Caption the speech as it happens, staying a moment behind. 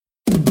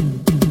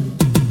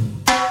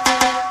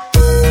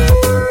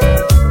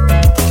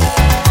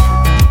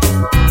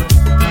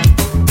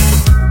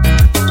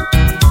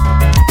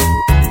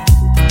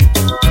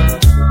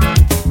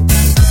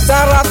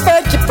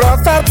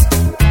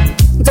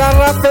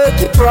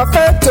fake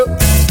prophet.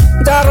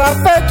 There are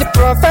fake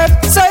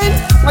prophets saying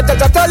what I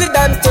tell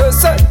them to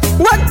say.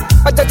 What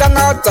I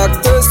not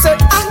talk to say.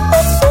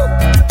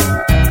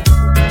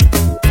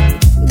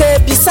 They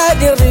beside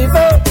the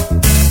river,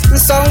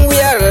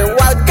 somewhere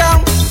white gum,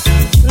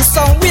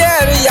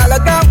 somewhere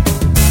yellow gum,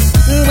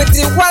 with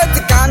the white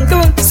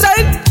candle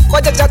saying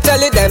what I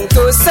tell them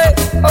to say.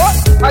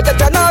 What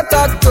I not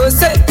talk to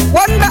say.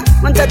 Wonder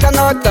what I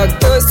not talk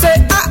to say.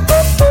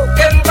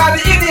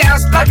 Everybody in the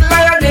house like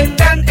lion in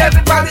den.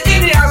 Everybody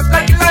in the house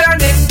like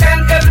lion in den.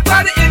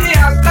 Everybody in the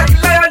house like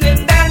lion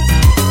in den.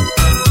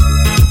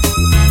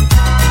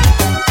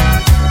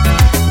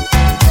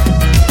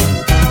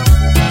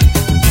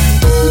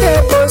 They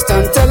post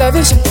on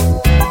television.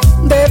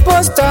 They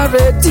post on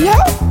radio.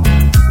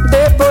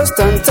 They post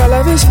on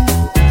television.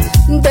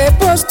 They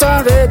post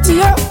on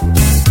radio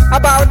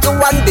about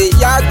one day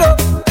ago.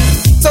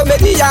 So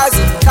many years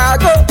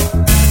ago.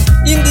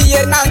 In the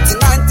year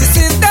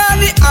 1996,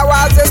 then I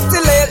was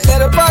still a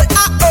little boy.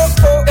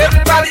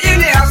 Everybody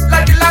in the house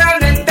like a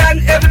lion in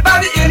den.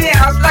 Everybody in the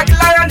house like a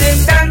lion in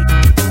den.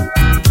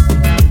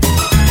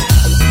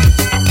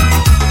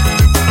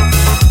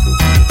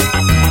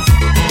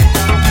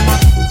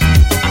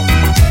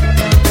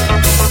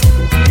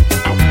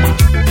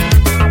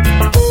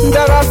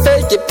 There are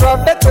fake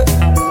prophets.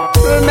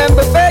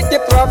 Remember fake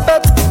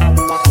prophets.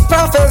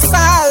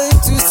 Prophesy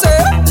to say.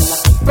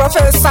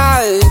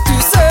 Prophesy to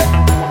say.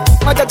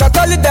 What I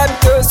tell them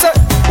to say.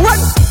 What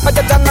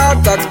I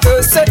not talk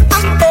to say.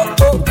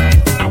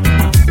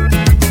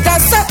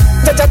 That's it.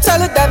 That I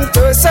tell them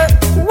to say.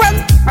 What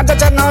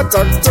I not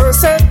talk to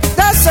say.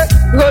 That's it.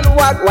 Good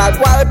wipe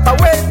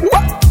away.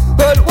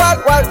 Good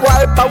wipe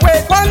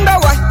away. Wonder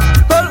why.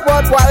 Good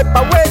wipe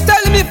away.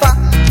 Tell me why.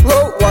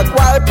 What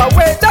wipe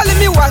away. Tell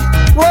me why.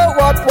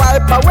 What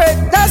wipe away.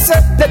 That's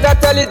it. That I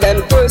tell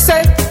them to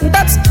say.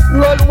 That's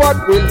good what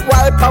will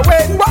wipe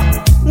away.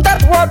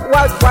 That what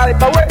wipe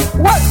away.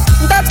 What?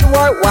 That's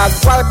what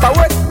wipe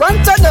away.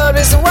 Want to know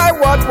is why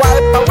what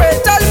wipe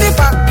away. Tell me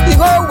why. You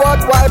go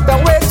what wipe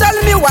away. Tell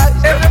me why.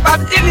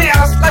 Everybody in the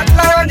house like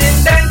lion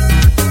in den.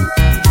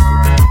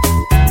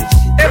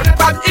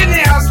 Everybody in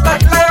the house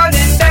like lion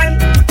in den.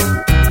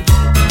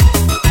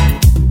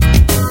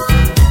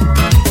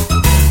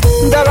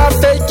 There are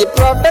fake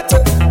prophets.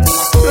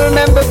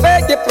 Remember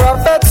fake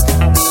prophets.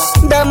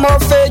 There are more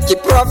fake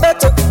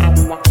prophets.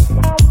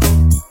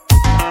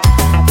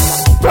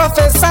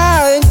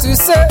 Prophesying to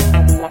say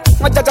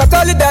what I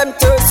tell them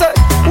to say.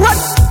 What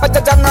I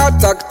not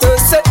talk to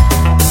say.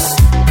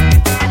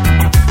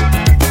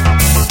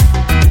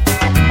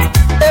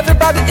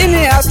 Everybody in the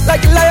house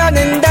like a lion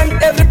in den.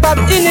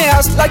 Everybody in the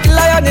house like a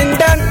lion in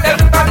den.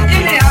 Everybody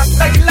in the house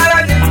like a lion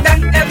in den.